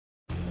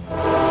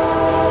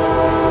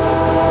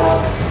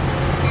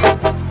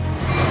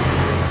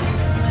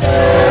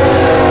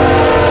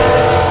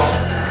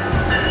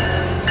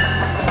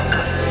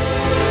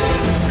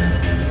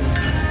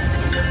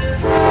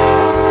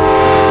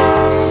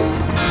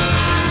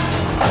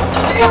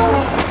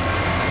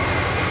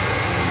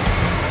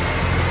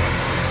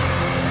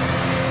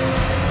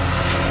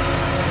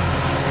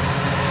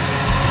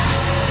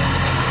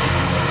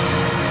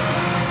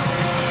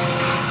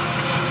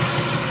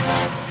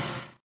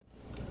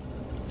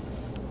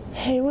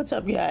Hey, what's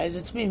up, guys?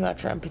 It's me,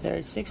 Metro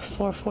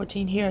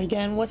MP36414 here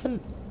again with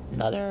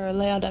another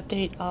layout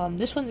update.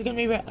 This one's gonna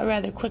be a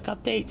rather quick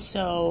update,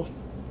 so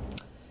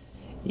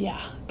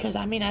yeah, because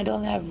I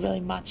don't have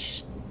really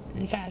much.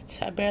 In fact,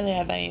 I barely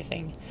have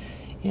anything.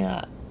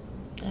 Yeah,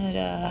 and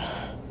I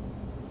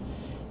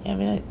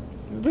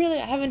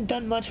haven't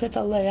done much with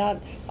the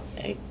layout,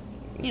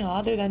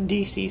 other than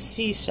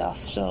DCC stuff.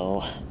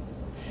 So,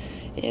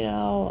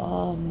 yeah,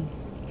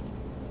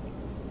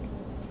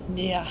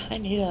 I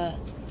need to.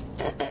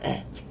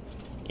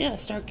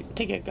 Start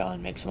to get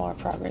going, make some more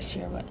progress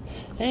here. But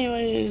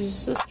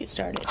anyways, let's get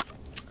started.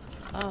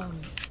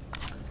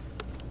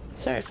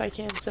 Sorry if I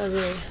can't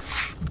really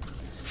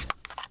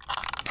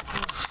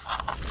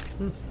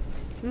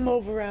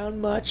move around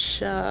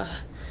much,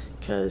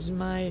 because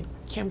my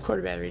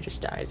camcorder battery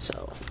just died,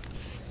 so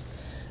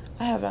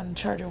I have it on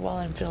charger while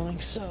I'm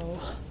filming, so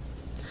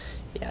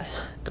yeah,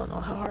 don't know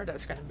how hard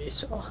that's gonna be,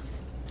 so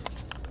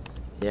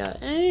yeah,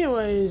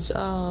 anyways,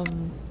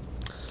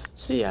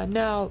 so yeah,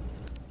 now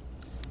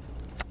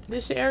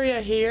this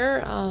area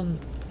here,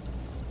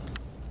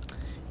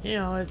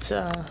 it's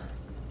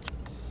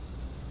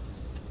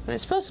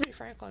it's supposed to be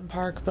Franklin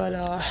Park, but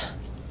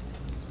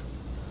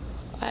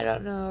I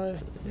don't know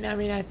if,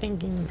 I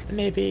think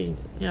maybe,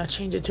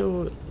 change it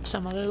to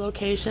some other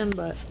location,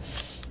 but,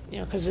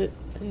 because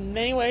in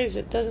many ways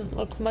it doesn't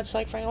look much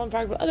like Franklin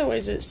Park, but other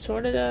ways it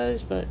sort of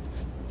does, but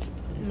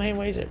in many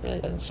ways it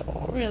really doesn't,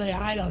 so really,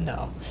 I don't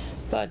know,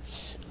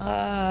 but,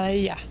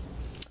 yeah.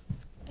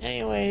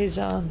 Anyways,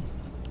 in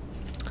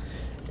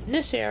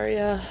this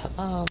area,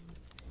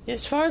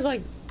 as far as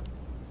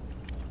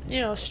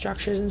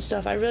structures and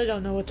stuff, I really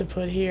don't know what to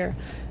put here.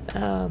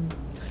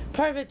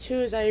 Part of it too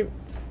is I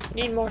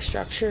need more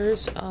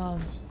structures,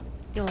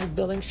 like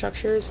building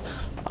structures,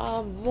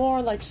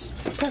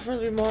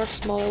 preferably more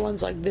smaller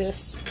ones like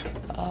this,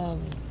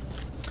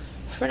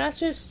 for not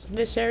just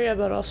this area,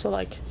 but also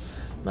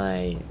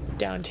my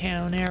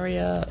downtown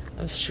area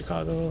of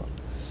Chicago,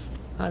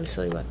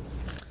 obviously, but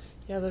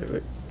yeah, but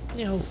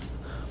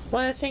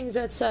one of the things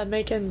that's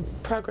making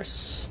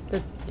progress,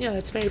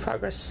 that's made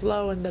progress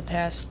slow in the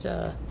past,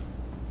 I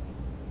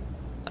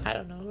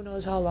don't know, who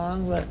knows how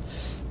long, but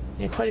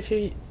quite a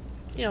few,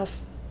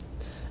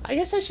 I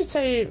guess I should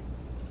say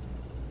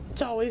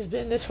it's always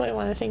been this way.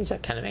 One of the things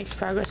that kind of makes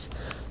progress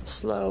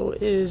slow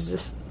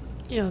is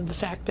the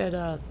fact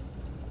that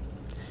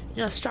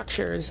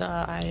structures,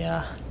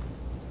 I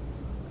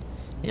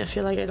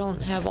feel like I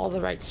don't have all the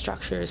right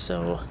structures,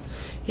 so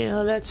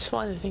that's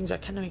one of the things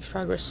that kind of makes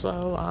progress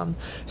slow.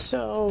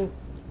 So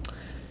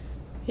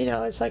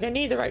it's like I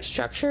need the right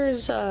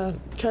structures,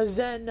 because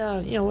then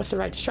with the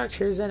right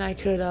structures, then I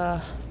could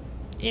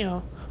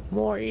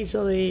more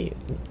easily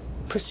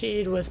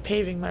proceed with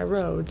paving my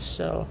roads.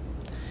 So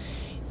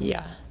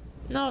yeah,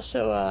 no,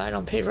 so I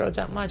don't pave roads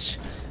that much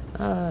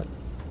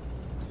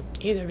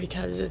either,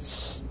 because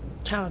it's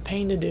kind of a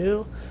pain to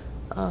do.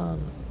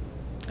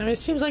 It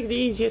seems like the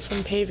easiest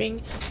when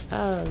paving,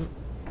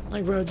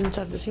 like roads and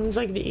stuff, it seems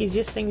like the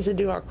easiest things to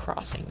do are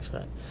crossings,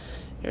 but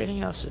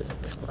everything else is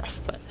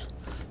rough. But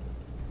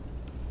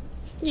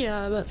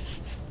yeah, but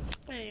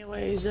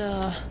anyways,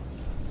 I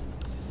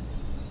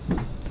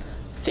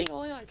think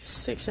only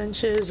 6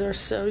 inches or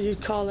so,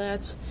 you'd call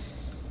that.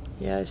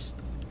 Yes.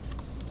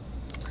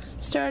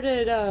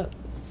 Started,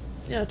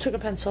 took a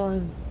pencil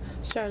and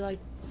started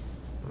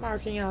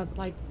marking out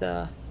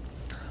the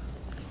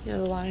the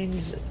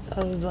lines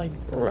of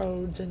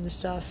roads and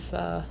stuff,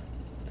 but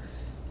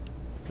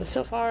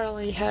so far I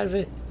only have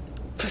it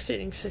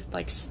proceeding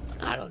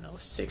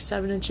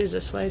 6-7 inches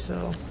this way,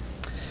 so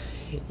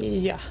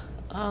yeah.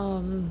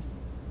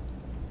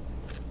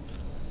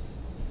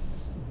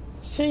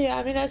 So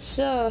yeah, that's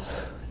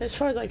as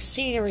far as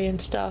scenery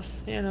and stuff,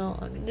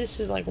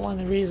 this is one of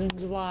the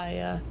reasons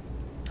why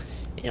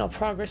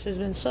progress has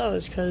been slow,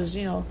 is because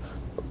a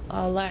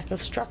lack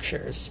of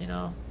structures,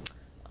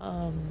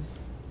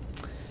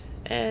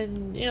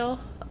 and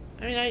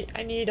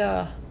I need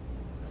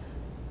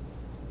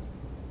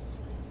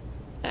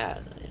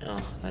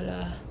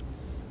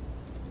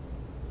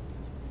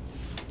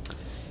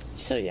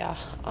so yeah,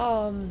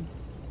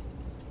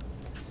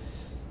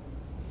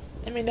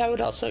 that would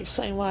also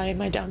explain why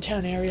my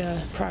downtown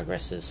area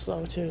progress is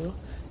slow too.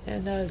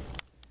 And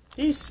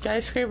these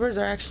skyscrapers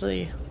are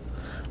actually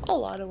a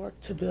lot of work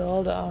to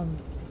build.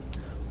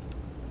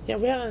 Yeah,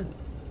 we haven't,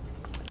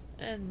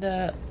 and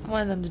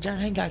one of them, the John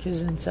Hancock,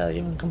 isn't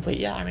even complete.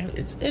 Yeah,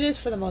 it is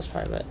for the most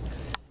part, but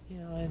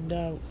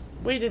and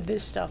we did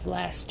this stuff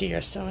last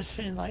year, so it's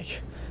been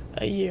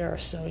a year or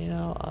so,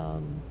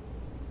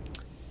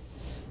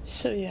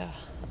 so yeah.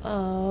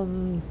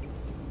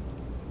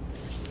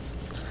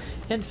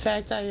 In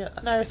fact,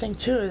 another thing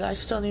too is I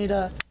still need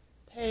to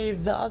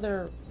pave the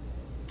other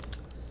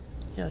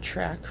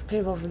track,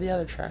 pave over the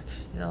other track,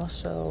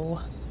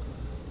 so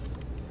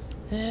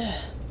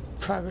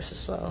progress is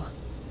slow.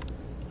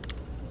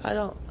 I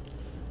don't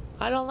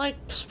like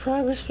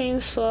progress being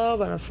slow,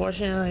 but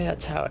unfortunately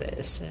that's how it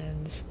is.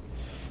 And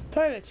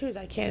part of it too is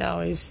I can't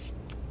always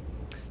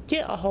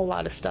get a whole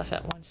lot of stuff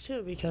at once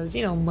too, because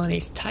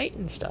money's tight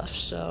and stuff.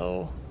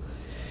 So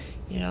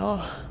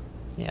yeah.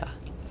 Yeah,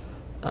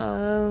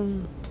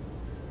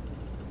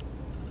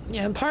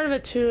 and part of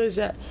it too is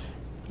that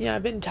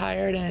I've been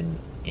tired, and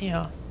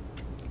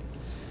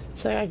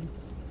it's like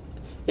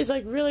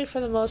really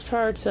for the most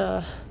part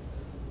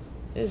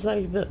is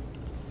like the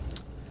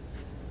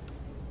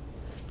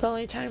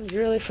only times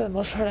really for the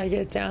most part I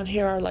get down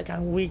here are like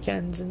on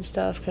weekends and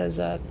stuff, because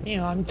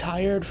I'm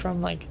tired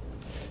from like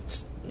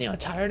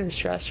tired and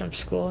stressed from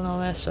school and all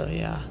that. So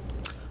yeah.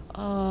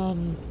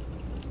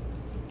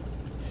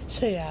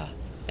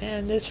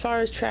 And as far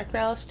as track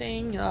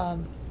ballasting,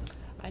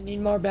 I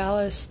need more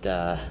ballast.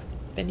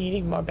 Been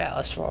needing more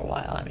ballast for a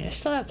while. I mean, I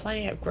still have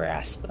plenty of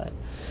grass, but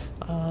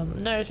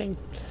another thing.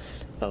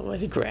 But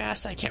with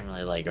grass, I can't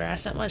really lay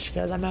grass that much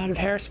because I'm out of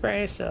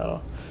hairspray.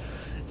 So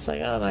it's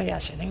like, oh my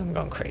gosh, I think I'm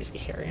going crazy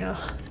here.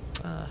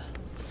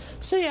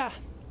 So yeah,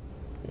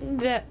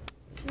 that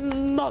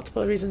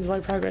multiple reasons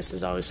why progress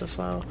is always so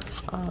slow.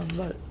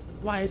 But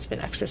why it's been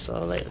extra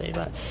slow lately.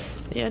 But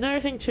yeah, another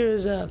thing too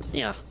is I've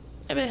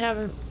been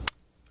having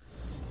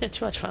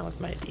too much fun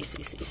with my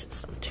DCC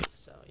system too.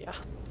 So yeah.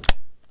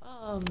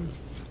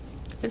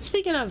 And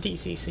speaking of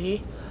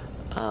DCC,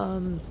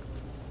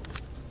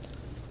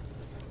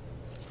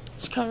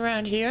 let's come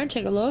around here and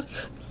take a look.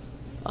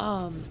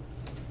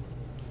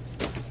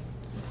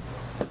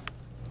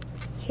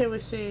 Here we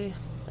see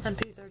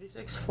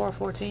MP36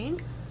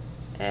 414,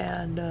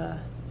 and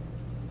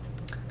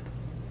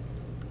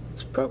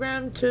it's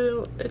programmed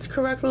to its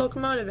correct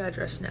locomotive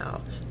address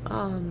now.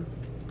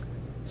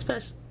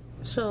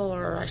 Special,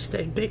 or I should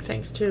say, big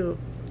thanks to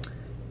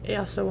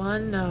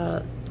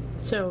ASO1.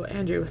 So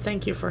Andrew,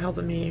 thank you for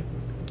helping me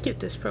get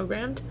this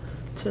programmed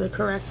to the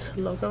correct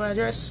loco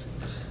address.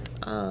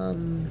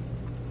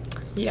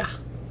 Yeah.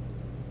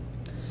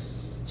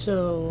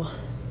 So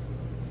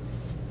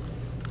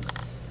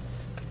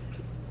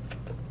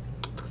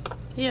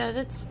yeah,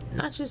 that's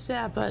not just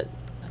that, but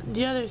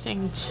the other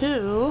thing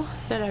too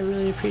that I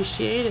really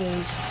appreciate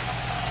is,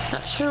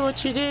 not sure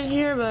what you did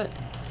here, but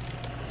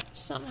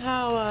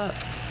somehow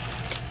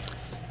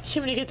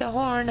when you get the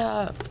horn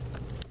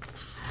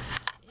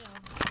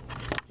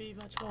be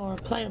much more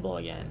playable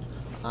again.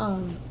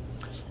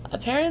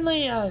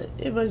 Apparently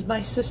it was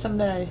my system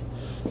that I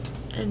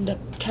ended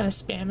up kind of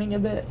spamming a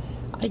bit.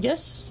 I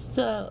guess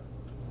the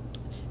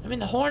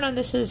horn on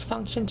this is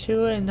function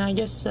 2, and I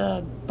guess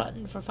the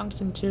button for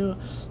function 2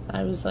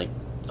 I was like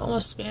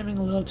almost spamming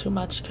a little too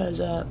much,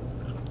 because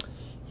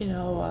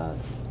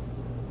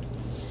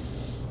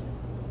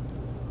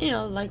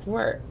like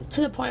where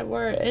to the point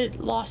where it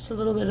lost a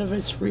little bit of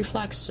its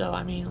reflex. So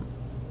I mean,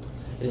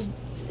 it's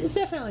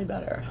definitely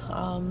better.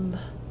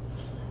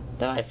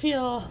 Though I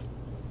feel,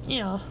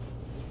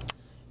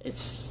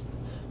 it's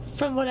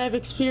from what I've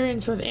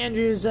experienced with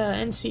Andrew's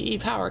NCE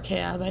power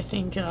cab, I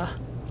think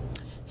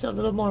it's a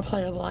little more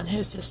playable on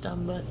his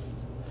system, but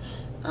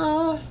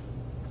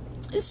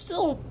it's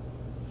still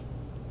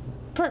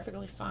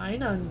perfectly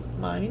fine on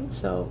mine.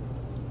 So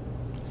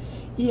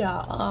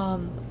yeah.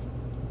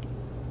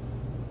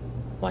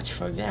 Watch,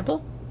 for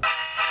example.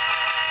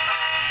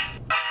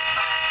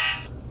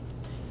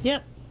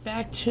 Yep,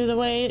 back to the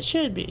way it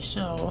should be.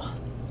 So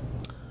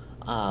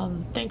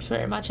thanks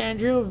very much,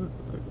 Andrew.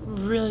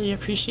 Really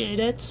appreciate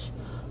it.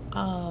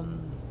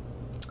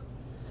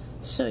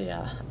 So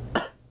yeah.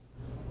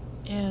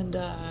 And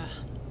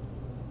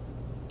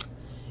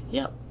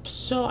yep,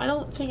 so I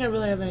don't think I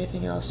really have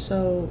anything else.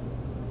 So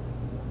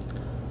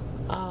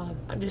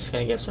I'm just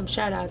gonna give some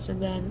shout outs,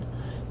 and then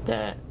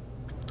that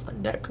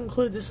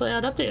concludes this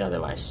layout update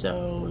otherwise.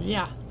 So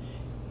yeah,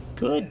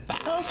 goodbye.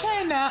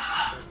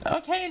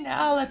 Okay,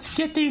 now let's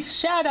get these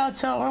shout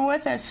outs over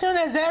with as soon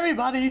as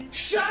everybody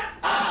shut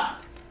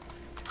up.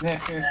 Yeah,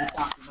 seriously,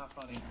 stop, it's not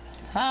funny.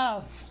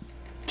 Oh,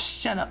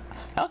 shut up.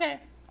 Okay,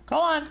 go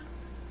on.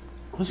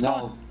 Who's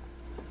going?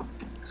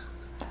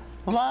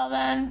 Well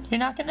then, you're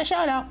not getting a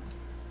shout out.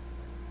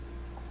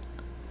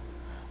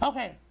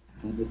 Okay.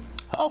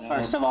 Oh,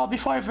 first of all,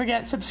 before I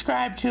forget,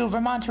 subscribe to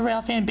Vermonter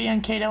Railfan,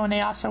 BN Cato, and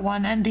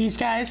ASO1, and these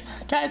guys.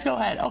 Guys, go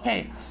ahead.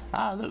 Okay,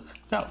 Luke,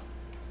 go.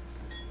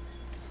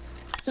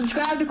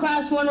 Subscribe to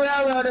Class 1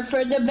 Railroader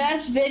for the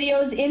best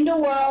videos in the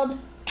world.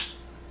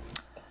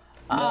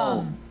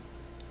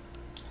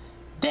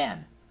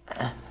 Dan.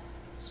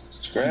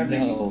 Subscribe to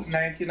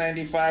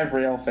 1995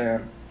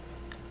 Railfan.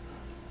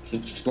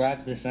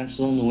 Subscribe to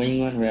Central New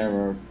England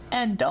Railroad.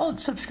 And don't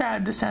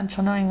subscribe to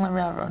Central New England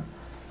Railroad.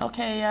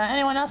 Okay,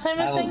 anyone else I'm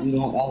missing?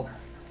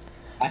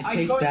 I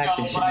take back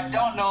the but I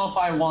don't know if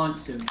I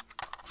want to.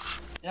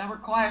 That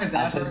requires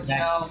effort,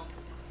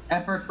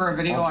 effort for a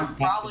video I'm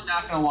probably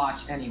not going to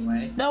watch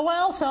anyway. No,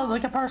 well, sounds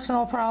like a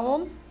personal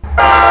problem.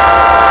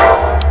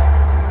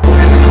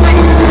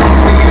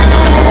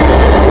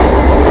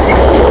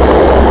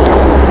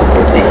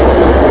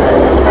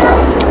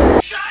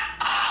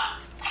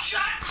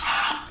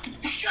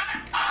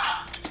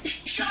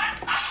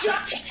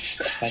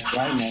 That's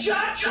right, man.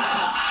 Shut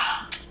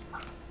up!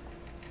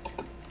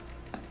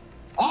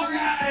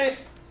 Alright!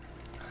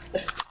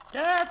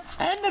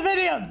 End the video!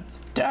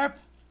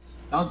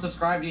 Don't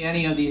subscribe to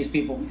any of these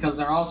people because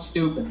they're all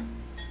stupid.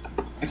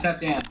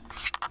 Except Dan.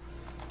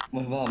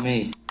 What about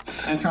me?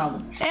 And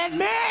Trump. And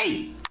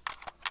me!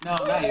 No,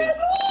 not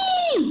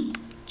you.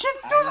 Just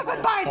do the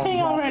goodbye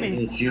thing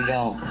already. You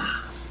don't.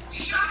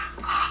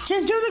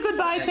 Just do the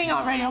goodbye thing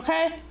already,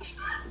 okay?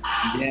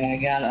 Yeah, I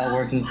got a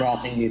working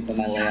crossing gates on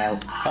my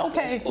layout.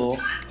 Okay. Cool.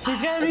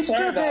 He's gonna be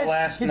Sorry about stupid.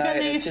 last He's gonna night.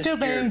 be It's just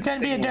stupid. your He's gonna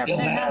be a thing derp was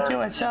and not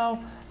do it, so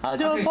I'll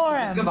do it for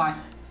him. Goodbye.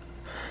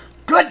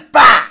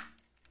 Goodbye!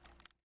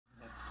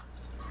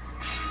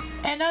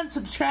 And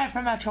unsubscribe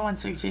from Metro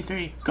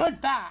 163.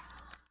 Goodbye!